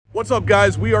What's up,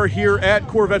 guys? We are here at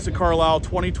Corvettes at Carlisle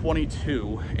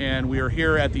 2022, and we are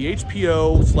here at the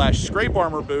HPO / Scrape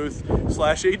Armor booth /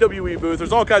 AWE booth.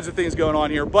 There's all kinds of things going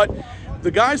on here, but the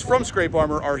guys from Scrape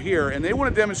Armor are here, and they want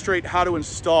to demonstrate how to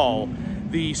install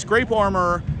the Scrape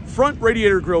Armor front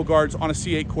radiator grill guards on a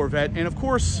C8 Corvette. And of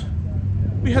course,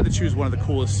 we had to choose one of the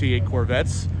coolest C8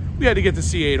 Corvettes. We had to get the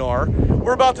C8R.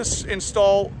 We're about to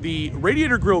install the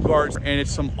radiator grill guards, and it's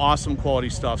some awesome quality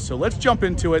stuff. So let's jump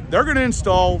into it. They're gonna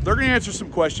install, they're gonna answer some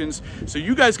questions, so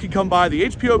you guys can come by the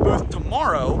HPO booth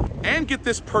tomorrow and get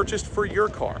this purchased for your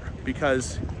car,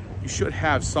 because you should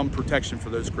have some protection for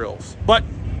those grills. But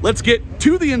let's get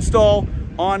to the install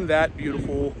on that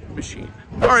beautiful machine.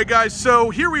 All right, guys, so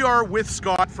here we are with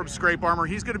Scott from Scrape Armor.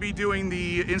 He's gonna be doing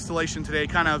the installation today,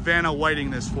 kind of Vanna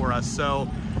Whiting this for us. So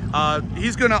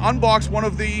he's gonna unbox one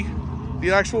of the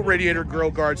actual radiator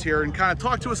grill guards here and kind of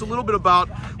talk to us a little bit about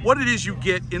what it is you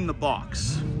get in the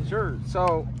box. Sure.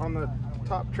 So on the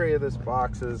top tray of this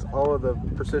box is all of the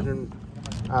precision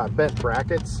bent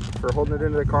brackets for holding it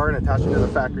into the car and attaching to the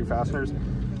factory fasteners,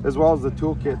 as well as the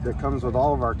toolkit that comes with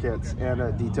all of our kits and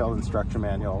a detailed instruction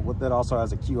manual that also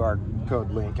has a QR code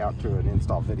link out to an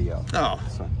install video. Oh,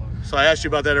 so I asked you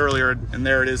about that earlier, and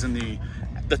there it is in the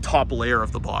top layer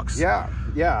of the box.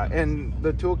 Yeah, and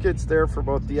the toolkit's there for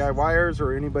both DIYers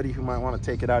or anybody who might want to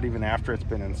take it out even after it's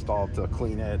been installed to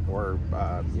clean it, or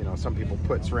you know, some people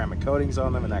put ceramic coatings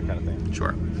on them and that kind of thing.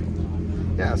 Sure.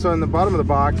 Yeah, so in the bottom of the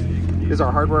box is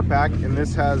our hardware pack, and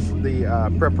this has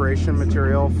the preparation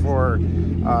material for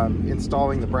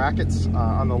installing the brackets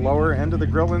on the lower end of the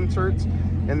grill inserts,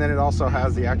 and then it also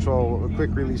has the actual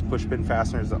quick release push pin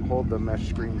fasteners that hold the mesh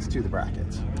screens to the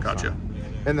brackets. Gotcha.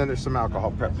 And then there's some alcohol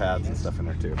prep pads and stuff in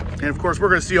there too. And of course, we're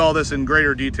going to see all this in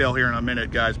greater detail here in a minute,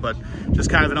 guys, but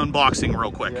just kind of an unboxing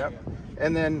real quick. Yep.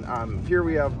 And then here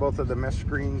we have both of the mesh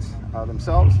screens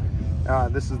themselves.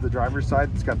 This is the driver's side.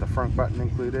 It's got the front button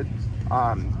included.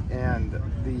 And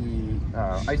the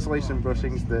isolation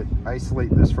bushings that isolate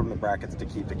this from the brackets to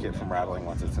keep the kit from rattling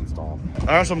once it's installed.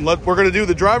 Awesome. We're going to do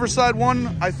the driver's side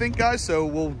one, I think, guys. So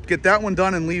we'll get that one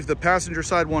done and leave the passenger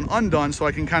side one undone, so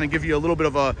I can kind of give you a little bit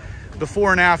of a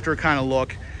before and after kind of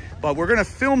look. But we're going to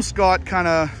film Scott kind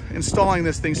of installing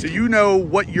this thing so you know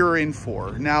what you're in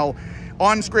for. Now,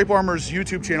 on Scrape Armor's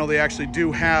YouTube channel, they actually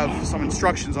do have some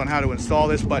instructions on how to install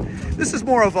this, but this is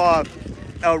more of a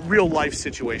real life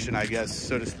situation, I guess,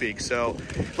 so to speak. So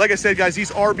like I said, guys, these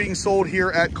are being sold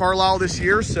here at Carlisle this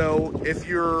year. So if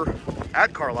you're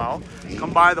at Carlisle,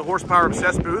 come by the Horsepower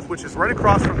Obsessed booth, which is right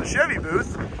across from the Chevy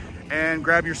booth, and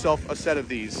grab yourself a set of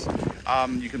these.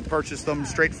 You can purchase them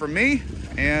straight from me,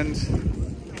 and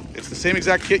it's the same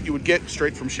exact kit you would get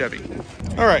straight from Chevy.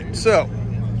 All right, so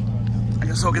I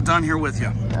guess I'll get down here with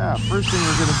you. Yeah, first thing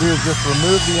we're gonna do is just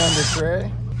remove the under tray.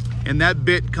 And that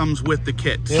bit comes with the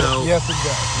kit. So yes, it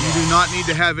does. You do not need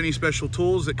to have any special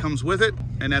tools that comes with it,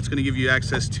 and that's gonna give you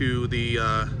access to the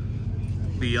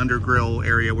under grill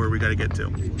area where we gotta get to.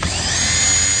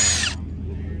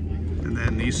 And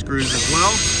then these screws as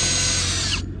well.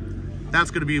 That's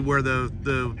going to be where the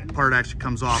part actually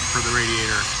comes off for the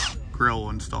radiator grill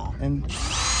install. And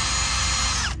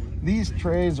these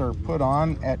trays are put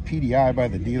on at PDI by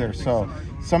the dealer, so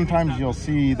sometimes you'll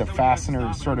see the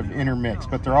fasteners sort of intermix,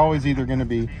 but they're always either going to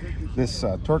be this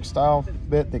torque style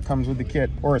bit that comes with the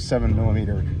kit, or a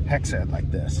 7mm hex head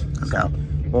like this. Okay. So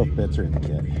both bits are in the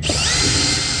kit.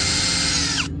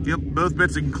 Yep, both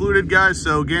bits included, guys.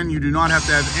 So again, you do not have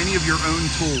to have any of your own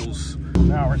tools.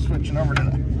 Now we're switching over to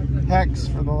the hex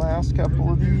for the last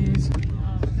couple of these.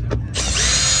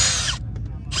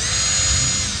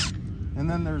 And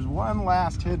then there's one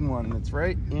last hidden one that's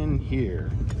right in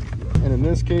here. And in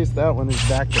this case, that one is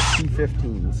back to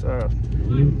P15. So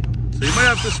you might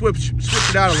have to switch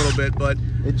it out a little bit, but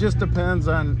it just depends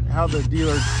on how the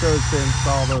dealer chose to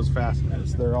install those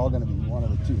fasteners. They're all going to be one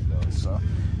of the two of those. So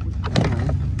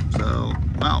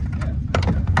wow,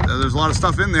 there's a lot of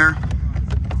stuff in there.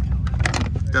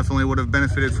 Definitely would have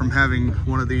benefited from having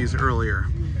one of these earlier.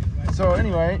 So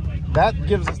anyway, that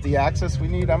gives us the access we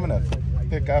need. I'm gonna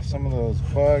pick off some of those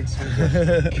bugs.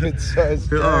 Good size.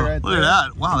 Right, look at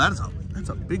that! Wow, that's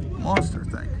a big monster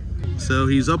thing. So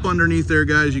he's up underneath there,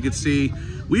 guys. You can see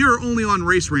we are only on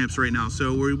race ramps right now,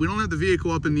 so we don't have the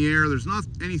vehicle up in the air. There's not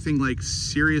anything like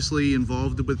seriously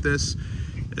involved with this.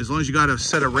 As long as you got a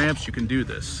set of ramps, you can do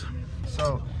this.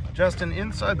 So Justin,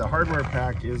 inside the hardware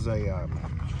pack is a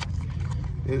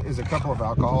couple of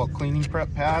alcohol cleaning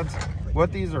prep pads.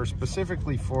 What these are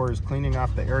specifically for is cleaning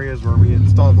off the areas where we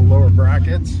install the lower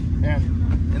brackets.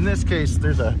 And in this case,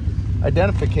 there's a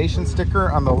identification sticker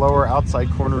on the lower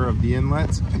outside corner of the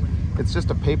inlets. It's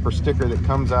just a paper sticker that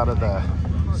comes out of the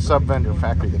sub-vendor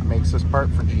factory that makes this part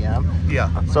for GM.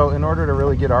 Yeah. So in order to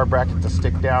really get our bracket to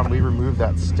stick down, we remove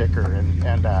that sticker,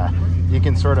 and you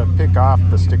can sort of pick off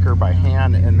the sticker by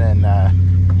hand and then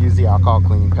use the alcohol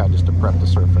cleaning pad just to prep the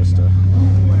surface to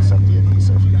set the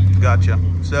adhesive. Gotcha.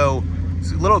 So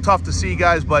it's a little tough to see,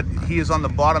 guys, but he is on the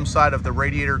bottom side of the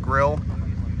radiator grill.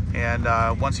 And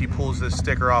once he pulls this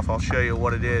sticker off, I'll show you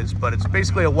what it is. But it's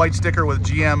basically a white sticker with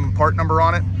GM part number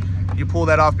on it. You pull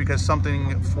that off because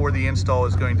something for the install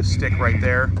is going to stick right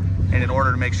there. And in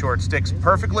order to make sure it sticks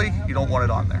perfectly, you don't want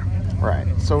it on there. Right.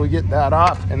 So we get that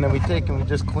off, and then we take and we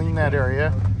just clean that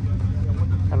area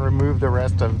and remove the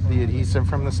rest of the adhesive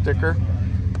from the sticker.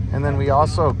 And then we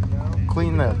also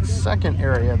clean the second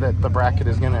area that the bracket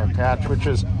is going to attach, which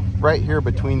is right here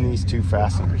between these two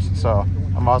fasteners. So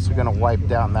I'm also going to wipe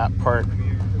down that part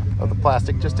of the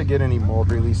plastic just to get any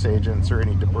mold release agents or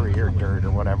any debris or dirt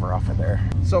or whatever off of there.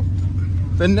 So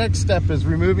the next step is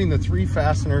removing the 3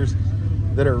 fasteners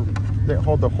that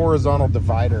hold the horizontal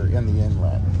divider in the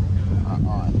inlet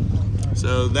on.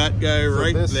 So that guy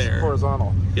right there.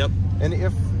 Horizontal. Yep. And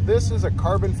if this is a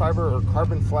carbon fiber or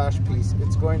carbon flash piece,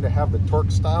 it's going to have the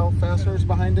torque style fasteners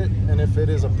behind it. And if it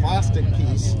is a plastic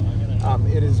piece,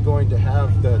 it is going to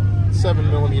have the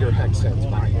 7mm hex heads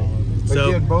behind it. But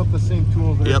again, both the same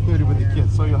tools that are included with the kit,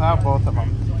 so you'll have both of them.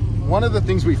 One of the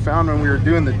things we found when we were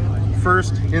doing the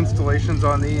first installations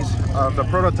on these, the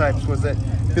prototypes, was that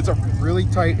it's a really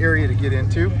tight area to get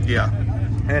into. Yeah.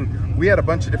 And we had a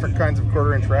bunch of different kinds of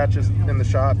 1/4-inch ratchets in the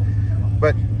shop,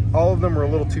 but all of them were a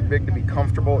little too big to be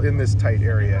comfortable in this tight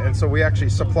area. And so we actually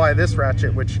supply this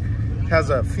ratchet, which has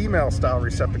a female style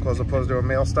receptacle as opposed to a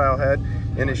male style head,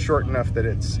 and is short enough that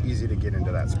it's easy to get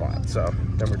into that spot. So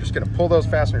then we're just going to pull those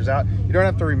fasteners out. You don't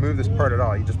have to remove this part at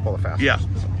all. You just pull the fasteners. Yeah.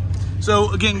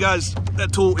 So again, guys,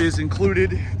 that tool is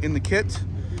included in the kit.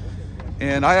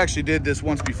 And I actually did this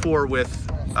once before with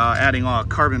adding a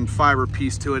carbon fiber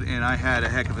piece to it, and I had a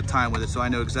heck of a time with it. So I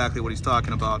know exactly what he's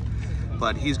talking about.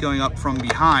 But he's going up from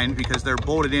behind because they're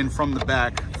bolted in from the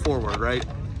back forward, right?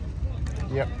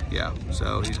 Yep. Yeah,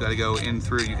 so he's got to go in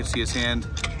through. You can see his hand.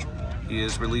 He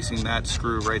is releasing that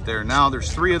screw right there. Now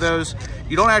there's 3 of those.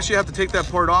 You don't actually have to take that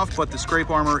part off, but the scrape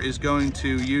armor is going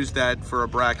to use that for a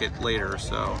bracket later.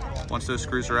 So once those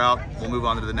screws are out, we'll move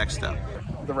on to the next step.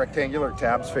 The rectangular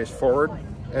tabs face forward,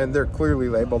 and they're clearly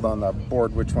labeled on the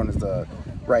board which one is the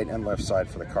right and left side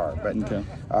for the car.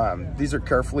 But these are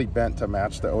carefully bent to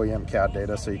match the OEM CAD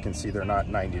data, so you can see they're not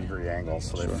 90-degree angles,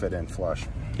 so they fit in flush.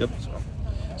 Yep.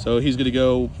 So he's going to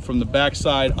go from the back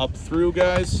side up through,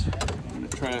 guys. I'm going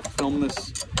to try to film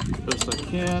this best I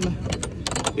can.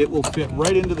 It will fit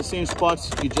right into the same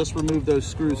spots you just removed those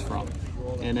screws from.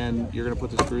 And then you're going to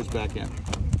put the screws back in,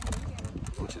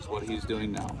 which is what he's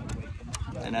doing now.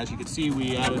 And as you can see,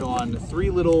 we added on 3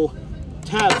 little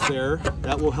tabs there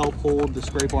that will help hold the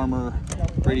scrape armor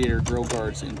radiator grill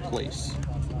guards in place.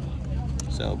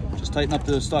 So just tighten up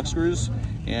the stock screws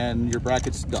and your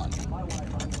bracket's done.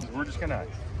 We're just gonna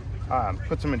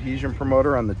put some adhesion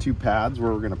promoter on the 2 pads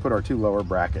where we're gonna put our 2 lower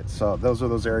brackets. So those are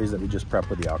those areas that we just prep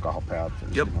with the alcohol pads.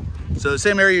 Yep. So the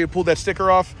same area you pulled that sticker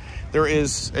off, there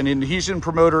is an adhesion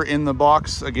promoter in the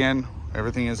box. Again,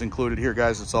 everything is included here,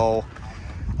 guys. It's all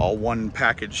one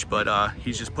package, but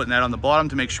he's just putting that on the bottom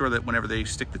to make sure that whenever they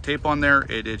stick the tape on there,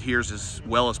 it adheres as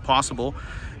well as possible.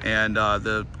 And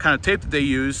the kind of tape that they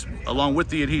use along with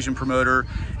the adhesion promoter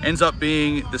ends up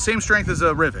being the same strength as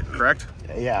a rivet, correct?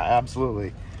 Yeah,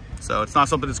 absolutely. So it's not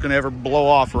something that's going to ever blow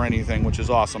off or anything, which is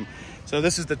awesome. So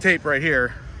this is the tape right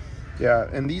here. Yeah,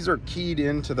 and these are keyed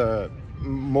into the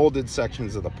molded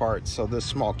sections of the parts, so this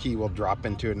small key will drop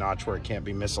into a notch where it can't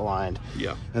be misaligned.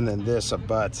 Yeah. And then this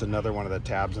abuts another one of the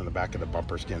tabs in the back of the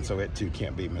bumper skin, so it too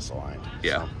can't be misaligned.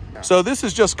 Yeah. So this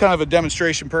is just kind of a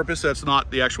demonstration purpose. That's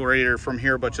not the actual radiator from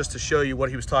here, but just to show you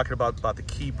what he was talking about the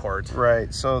key part.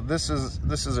 Right. So this is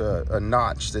a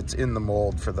notch that's in the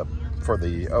mold for the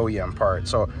OEM part.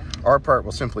 So our part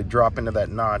will simply drop into that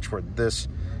notch where this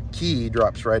key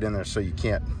drops right in there, so you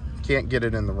can't get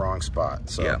it in the wrong spot.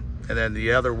 So yeah. And then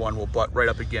the other one will butt right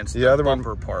up against the other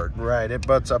bumper part. Right, it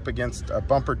butts up against a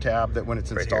bumper tab that when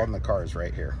it's installed in the car is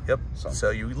right here. Yep,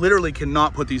 so you literally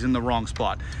cannot put these in the wrong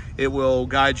spot. It will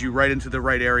guide you right into the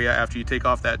right area after you take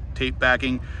off that tape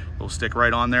backing. It'll stick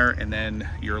right on there, and then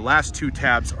your last 2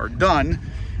 tabs are done,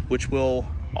 which will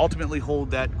ultimately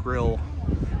hold that grill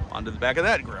onto the back of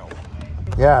that grill.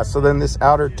 Yeah, so then this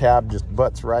outer tab just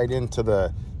butts right into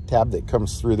the tab that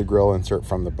comes through the grill insert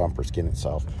from the bumper skin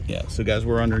itself. Yeah, so guys,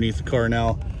 we're underneath the car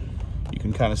now. You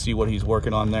can kind of see what he's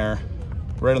working on there.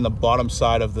 Right on the bottom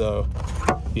side of the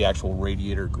the actual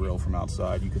radiator grill from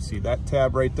outside. You can see that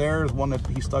tab right there is one that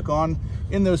he stuck on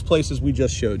in those places we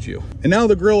just showed you. And now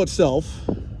the grill itself.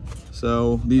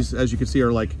 So these, as you can see,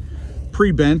 are like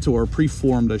pre-bent or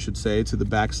pre-formed, I should say, to the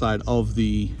backside of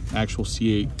the actual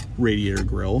C8 radiator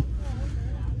grill.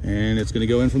 And it's gonna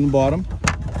go in from the bottom.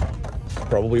 It's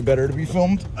probably better to be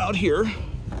filmed out here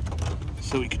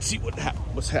so we can see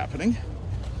what's happening.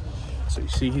 So you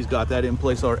see he's got that in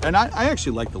place already. And I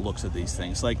actually like the looks of these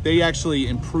things. Like, they actually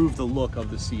improve the look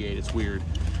of the C8. It's weird.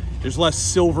 There's less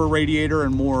silver radiator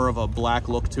and more of a black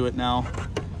look to it now.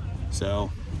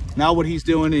 So now what he's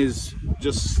doing is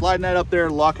just sliding that up there,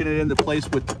 locking it into place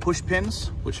with the push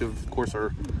pins, which of course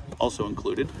are also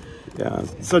included. Yeah,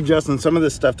 so Justin, some of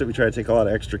this stuff that we try to take a lot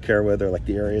of extra care with are like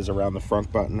the areas around the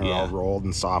front button are all rolled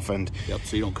and softened. Yep,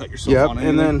 so you don't cut yourself on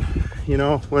anything. And then, you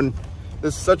know, when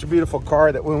this is such a beautiful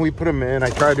car that when we put them in, I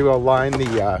try to align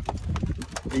the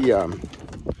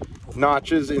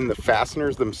notches in the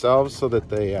fasteners themselves so that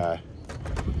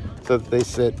they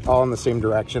sit all in the same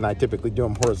direction. I typically do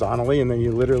them horizontally, and then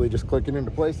you literally just click it into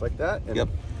place like that. And yep,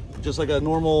 just like a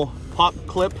normal pop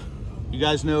clip. You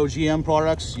guys know GM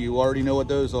products, you already know what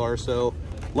those are. So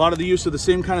a lot of the use of the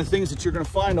same kind of things that you're gonna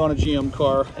find on a GM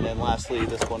car. And then lastly,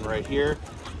 this one right here,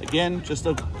 again, just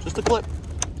a clip.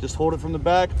 Just hold it from the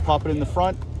back, pop it in the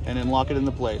front, and then lock it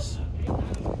into place.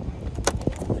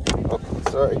 Oh,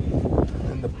 sorry.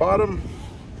 And the bottom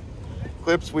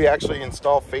clips we actually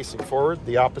install facing forward,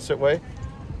 the opposite way.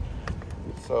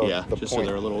 So yeah, just so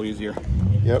they're a little easier.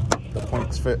 Yep, the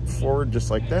points fit forward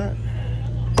just like that.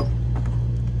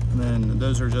 And then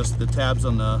those are just the tabs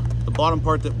on the bottom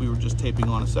part that we were just taping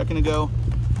on a second ago.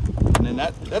 And then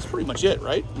that's pretty much it,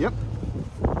 right? Yep.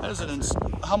 That is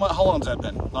how long has that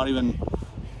been? Not even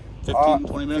 15,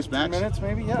 20 minutes 15 max? minutes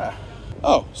maybe, yeah.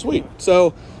 Oh, sweet.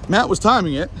 So Matt was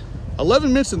timing it.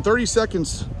 11 minutes and 30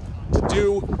 seconds to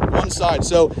do one side.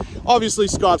 So obviously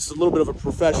Scott's a little bit of a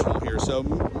professional here. So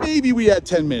maybe we add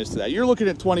 10 minutes to that. You're looking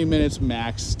at 20 minutes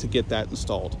max to get that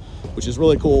installed, which is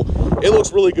really cool. It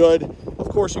looks really good. Of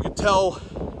course, you can tell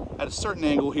at a certain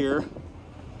angle here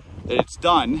that it's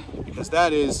done, because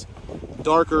that is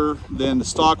darker than the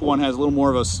stock one. Has a little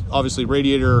more of a, obviously,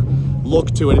 radiator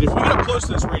look to it. And if you get up close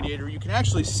to this radiator, you can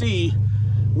actually see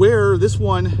where this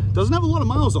one doesn't have a lot of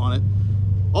miles on it.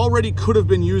 Already could have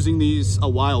been using these a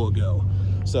while ago.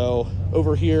 So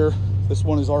over here, this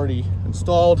one is already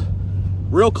installed,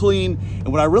 real clean. And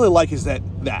what I really like is that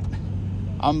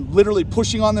I'm literally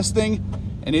pushing on this thing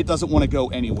and it doesn't want to go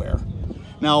anywhere.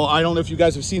 Now, I don't know if you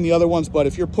guys have seen the other ones, but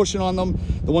if you're pushing on them,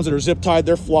 the ones that are zip tied,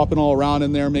 they're flopping all around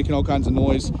in there, making all kinds of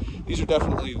noise. These are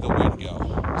definitely the way to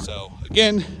go. So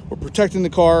again, we're protecting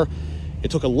the car. It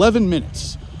took 11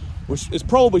 minutes, which is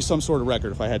probably some sort of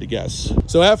record if I had to guess.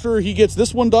 So after he gets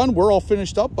this one done, we're all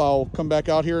finished up. I'll come back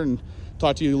out here and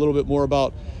talk to you a little bit more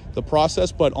about the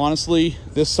process. But honestly,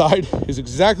 this side is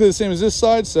exactly the same as this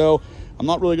side. So I'm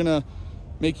not really gonna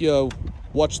make you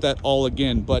watch that all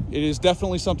again, but it is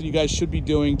definitely something you guys should be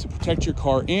doing to protect your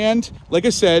car. And like I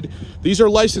said, these are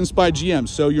licensed by GM,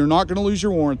 so you're not gonna lose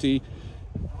your warranty.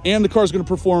 And the car is going to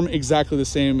perform exactly the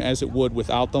same as it would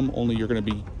without them, only you're going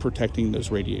to be protecting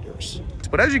those radiators.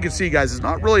 But as you can see, guys, it's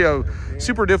not really a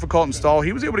super difficult install.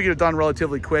 He was able to get it done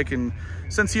relatively quick, and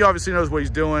since he obviously knows what he's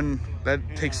doing, that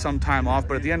takes some time off.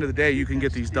 But at the end of the day, you can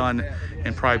get these done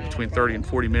in probably between 30 and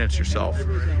 40 minutes yourself.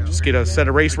 Just get a set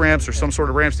of race ramps or some sort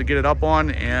of ramps to get it up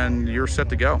on, and you're set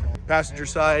to go. Passenger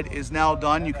side is now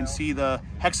done. You can see the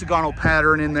hexagonal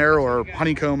pattern in there, or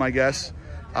honeycomb, I guess.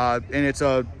 And it's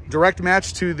a direct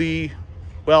match to the,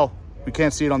 well, we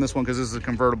can't see it on this one because this is a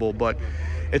convertible, but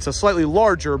it's a slightly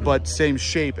larger but same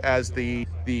shape as the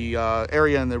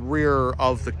area in the rear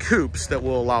of the coupes that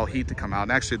will allow heat to come out.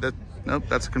 And actually, nope,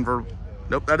 that's a convertible.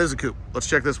 Nope, that is a coupe. Let's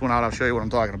check this one out. I'll show you what I'm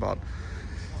talking about.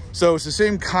 So it's the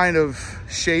same kind of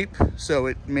shape, so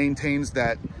it maintains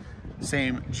that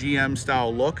same GM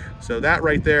style look. So that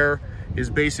right there is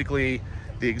basically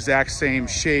the exact same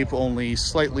shape, only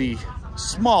slightly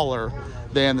smaller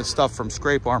than the stuff from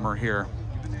Scrape Armor here.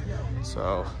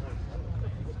 So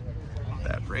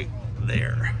that right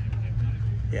there,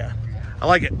 yeah, I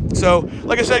like it. So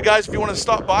like I said, guys, if you want to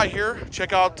stop by here,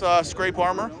 check out Scrape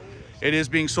Armor. It is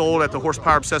being sold at the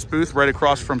Horsepower Obsessed booth right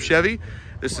across from Chevy.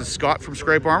 This is Scott from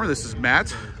Scrape Armor. This is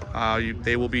Matt.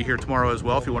 They will be here tomorrow as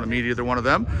well. If you want to meet either one of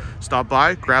them, stop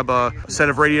by, grab a set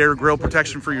of radiator grill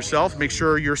protection for yourself. Make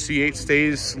sure your C8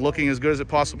 stays looking as good as it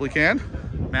possibly can.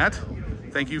 Matt,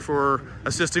 thank you for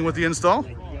assisting with the install.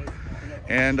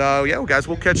 And yeah, guys,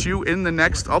 we'll catch you in the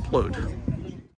next upload.